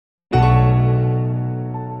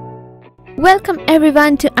Welcome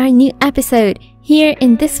everyone to our new episode. Here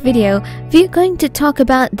in this video, we're going to talk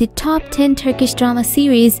about the top 10 Turkish drama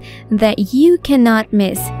series that you cannot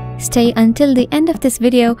miss. Stay until the end of this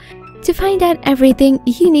video to find out everything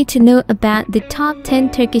you need to know about the top 10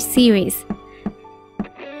 Turkish series.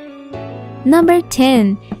 Number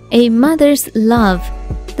 10. A Mother's Love.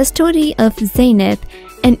 The story of Zeynep,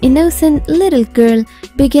 an innocent little girl,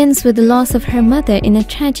 begins with the loss of her mother in a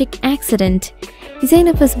tragic accident.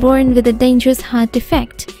 Zeynep was born with a dangerous heart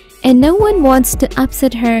defect, and no one wants to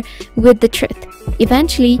upset her with the truth.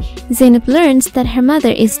 Eventually, Zeynep learns that her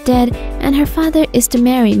mother is dead and her father is to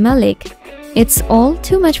marry Malik. It's all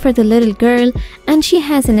too much for the little girl, and she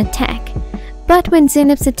has an attack. But when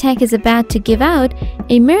Zeynep's attack is about to give out,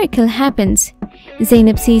 a miracle happens.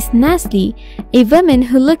 Zeynep sees Masali, a woman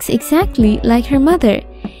who looks exactly like her mother.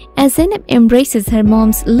 As Zeynep embraces her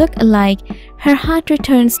mom's look-alike, her heart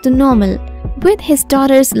returns to normal. With his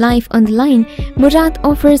daughter's life on the line, Murat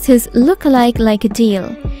offers his look-alike like a deal.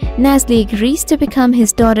 Masali agrees to become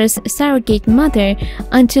his daughter's surrogate mother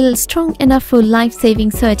until strong enough for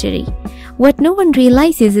life-saving surgery. What no one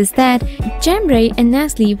realizes is that Cemre and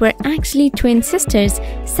Masali were actually twin sisters,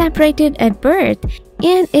 separated at birth,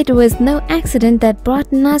 and it was no accident that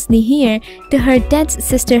brought Masali here to her dead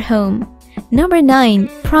sister home. Number 9.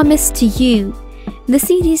 Promise to You. The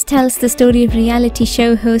series tells the story of reality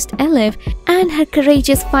show host Elif and her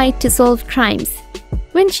courageous fight to solve crimes.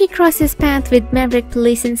 When she crosses paths with Maverick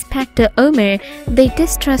Police Inspector Ömer, they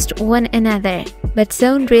distrust one another, but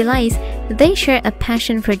soon realize they share a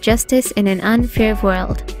passion for justice in an unfair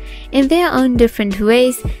world. In their own different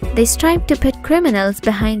ways, they strive to put criminals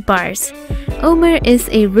behind bars. Ömer is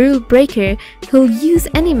a rule breaker who'll use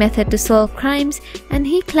any method to solve crimes, and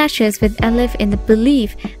he clashes with Elif in the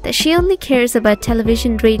belief that she only cares about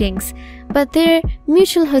television ratings. But their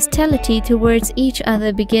mutual hostility towards each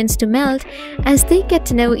other begins to melt as they get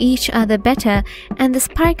to know each other better, and the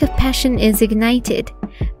spark of passion is ignited.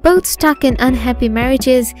 Both stuck in unhappy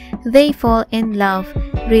marriages, they fall in love,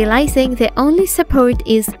 realizing their only support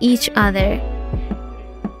is each other.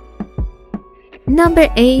 Number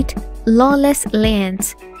 8. Lawless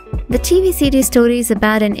lands. The TV series stories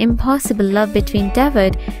about an impossible love between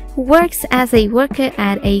David, who works as a worker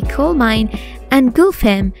at a coal mine, and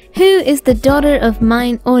Gülfem, who is the daughter of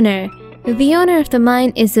mine owner. The owner of the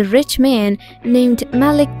mine is a rich man named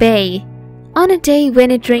Malik Bey. On a day when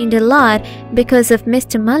it rained a lot because of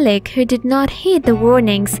Mr. Malik, who did not heed the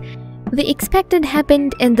warnings, the expected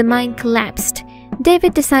happened and the mine collapsed.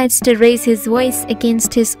 David decides to raise his voice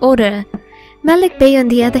against his order. Malik Bey, on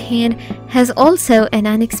the other hand, has also an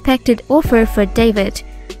unexpected offer for David.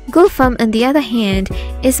 Gülfem, on the other hand,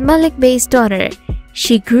 is Malik Bey's daughter.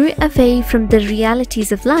 She grew away from the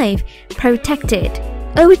realities of life, protected.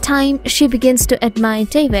 Over time, she begins to admire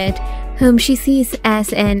David, whom she sees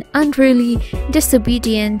as an unruly,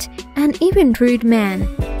 disobedient, and even rude man.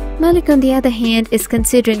 Malik, on the other hand, is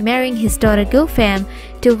considering marrying his daughter Gülfem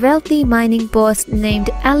to a wealthy mining boss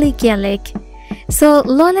named Ali Gelik. So,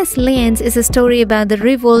 Lawless Lands is a story about the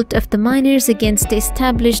revolt of the miners against the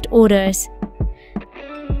established orders.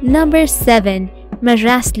 Number 7.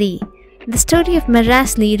 Marasli. The story of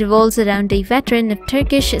Marasli revolves around a veteran of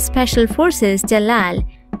Turkish Special Forces, Jalal.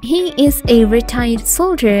 He is a retired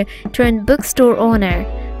soldier turned bookstore owner.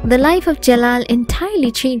 The life of Jalal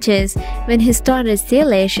entirely changes when his daughter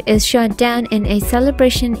Zelish is shot down in a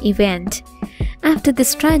celebration event. After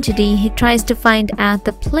this tragedy, he tries to find out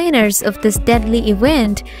the planners of this deadly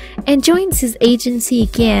event and joins his agency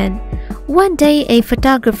again. One day, a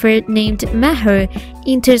photographer named Mahur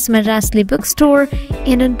enters Marasli bookstore,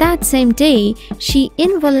 and on that same day, she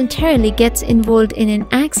involuntarily gets involved in an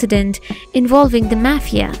accident involving the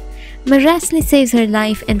mafia. Marasli saves her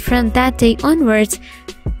life, and from that day onwards,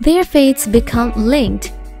 their fates become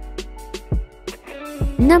linked.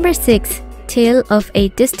 Number 6. Tale of a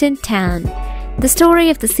Distant Town. The story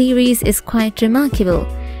of the series is quite remarkable.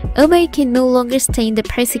 Ömer can no longer stand the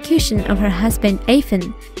persecution of her husband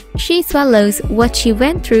Afin. She swallows what she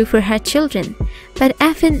went through for her children, but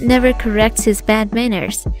Afin never corrects his bad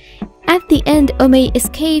manners. At the end, Ömer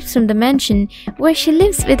escapes from the mansion where she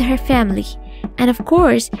lives with her family, and of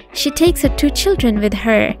course, she takes her 2 children with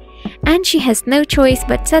her, and she has no choice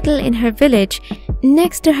but settle in her village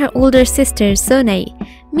next to her older sister Sonay.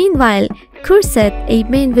 Meanwhile, Kürşat, a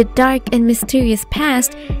man with dark and mysterious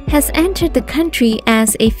past, has entered the country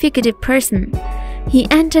as a fugitive person. He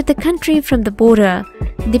entered the country from the border.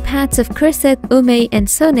 The paths of Kürşat, Ömer, and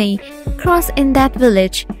Sonay cross in that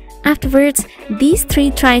village. Afterwards, these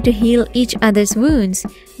three try to heal each other's wounds,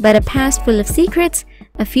 but a past full of secrets,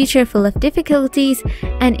 a future full of difficulties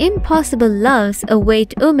and impossible loves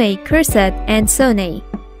await Umay, Kursat, and Sone.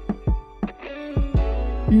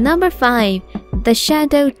 Number 5. The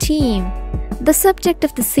Shadow Team. The subject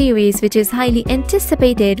of the series, which is highly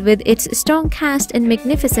anticipated with its strong cast and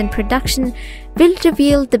magnificent production, will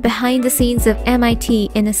reveal the behind the scenes of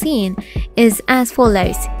MIT in a scene, is as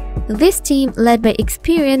follows. This team, led by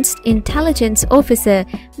experienced intelligence officer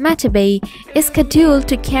Matabey, is scheduled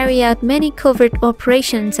to carry out many covert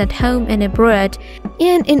operations at home and abroad,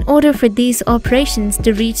 and in order for these operations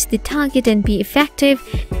to reach the target and be effective,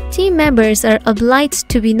 team members are obliged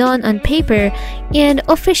to be known on paper and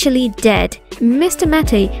officially dead. Mr.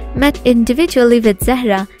 Mate met individually with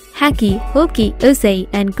Zahra, Haki, Hoki, Uzay,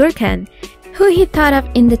 and Gurkhan, who he thought of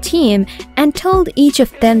in the team, and told each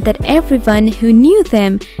of them that everyone who knew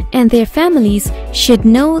them and their families should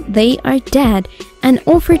know they are dead, and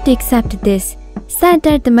offered to accept this. Said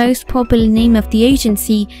that the most popular name of the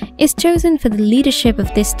agency is chosen for the leadership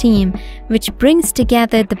of this team, which brings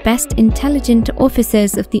together the best intelligent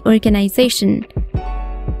officers of the organization.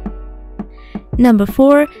 Number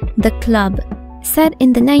 4. The Club. Set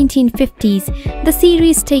in the 1950s, the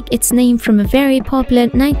series takes its name from a very popular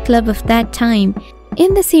nightclub of that time.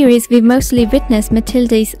 In the series, we mostly witness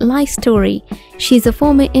Matilda's life story. She is a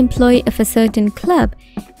former employee of a certain club.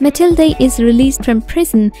 Matilda is released from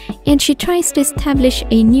prison and she tries to establish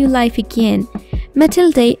a new life again.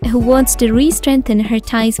 Matilda, who wants to re-strengthen her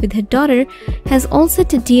ties with her daughter, has also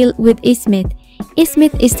to deal with Ismet.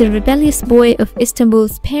 Ismet is the rebellious boy of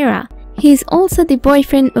Istanbul's Pera. He is also the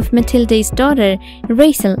boyfriend of Matilda's daughter,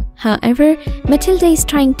 Rachel. However, Matilda is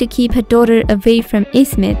trying to keep her daughter away from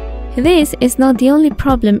Ismet. This is not the only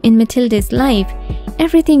problem in Matilda's life.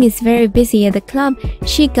 Everything is very busy at the club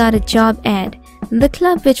she got a job at. The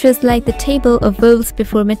club, which was like the table of wolves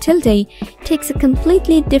before Matilda, takes a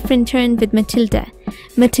completely different turn with Matilda.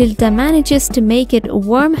 Matilda manages to make it a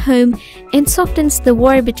warm home and softens the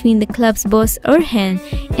war between the club's boss Orhan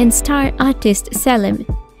and star artist Selim.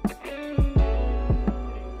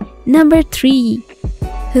 Number 3.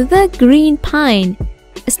 The Green Pine.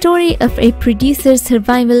 A story of a producer's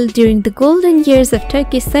survival during the golden years of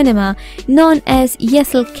Turkish cinema known as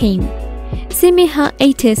Yesilcam. Semiha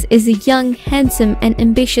Atis is a young, handsome and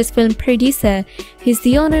ambitious film producer. He is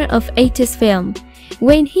the owner of Atis Film.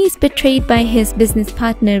 When he is betrayed by his business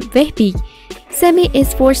partner Vehbi, Semi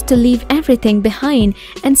is forced to leave everything behind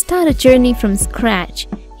and start a journey from scratch.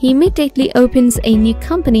 He immediately opens a new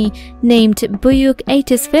company named Buyuk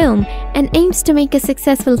Atis Film and aims to make a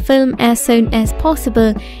successful film as soon as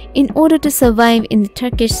possible in order to survive in the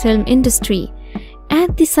Turkish film industry.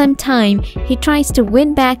 At the same time, he tries to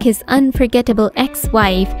win back his unforgettable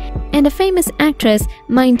ex-wife and a famous actress,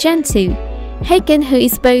 Mine Jansu. Hakan, who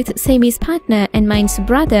is both Semi's partner and Mine's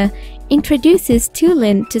brother, introduces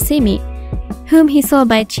Tulin to Semi, whom he saw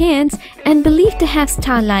by chance and believed to have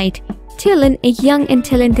starlight. Tulin, a young and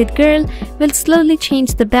talented girl, will slowly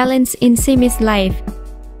change the balance in Semi's life.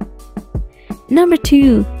 Number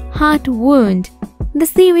 2. Heart Wound. The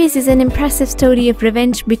series is an impressive story of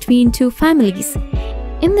revenge between two families.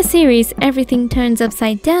 In the series, everything turns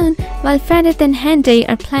upside down while Ferit and Hande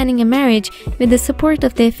are planning a marriage with the support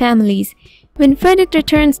of their families. When Ferit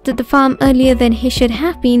returns to the farm earlier than he should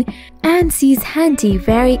have been and sees Hande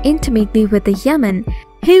very intimately with a Yaman,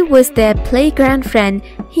 who was their playground friend,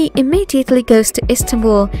 he immediately goes to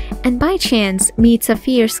Istanbul and by chance meets a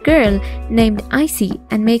fierce girl named Aysi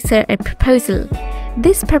and makes her a proposal.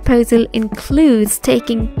 This proposal includes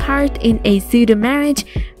taking part in a pseudo marriage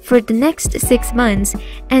for the next 6 months,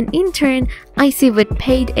 and in turn, Aysi would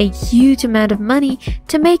pay a huge amount of money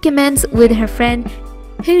to make amends with her friend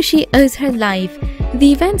who she owes her life.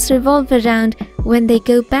 The events revolve around when they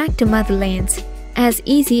go back to motherlands. As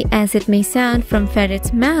easy as it may sound from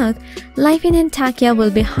Ferit's mouth, life in Antakya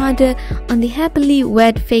will be harder on the happily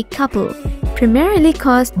wed fake couple, primarily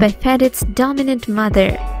caused by Ferit's dominant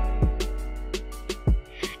mother.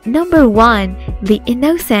 Number 1. The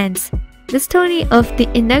Innocents. The story of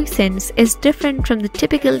The Innocents is different from the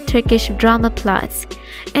typical Turkish drama plots,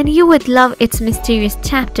 and you would love its mysterious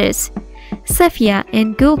chapters. Safiye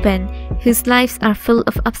and Gulben, whose lives are full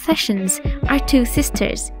of obsessions, are two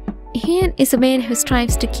sisters. Han is a man who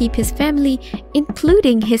strives to keep his family,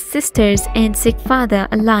 including his sisters and sick father,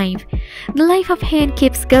 alive. The life of Han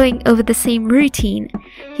keeps going over the same routine.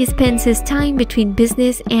 He spends his time between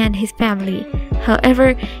business and his family.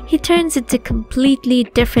 However, he turns into a completely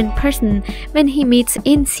different person when he meets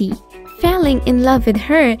Insi. Falling in love with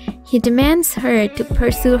her, he demands her to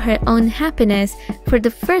pursue her own happiness for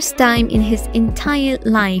the first time in his entire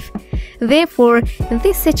life. Therefore,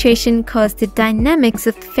 this situation caused the dynamics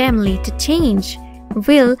of the family to change.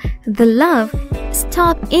 Will the love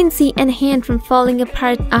stop Insi and Han from falling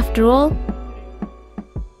apart after all?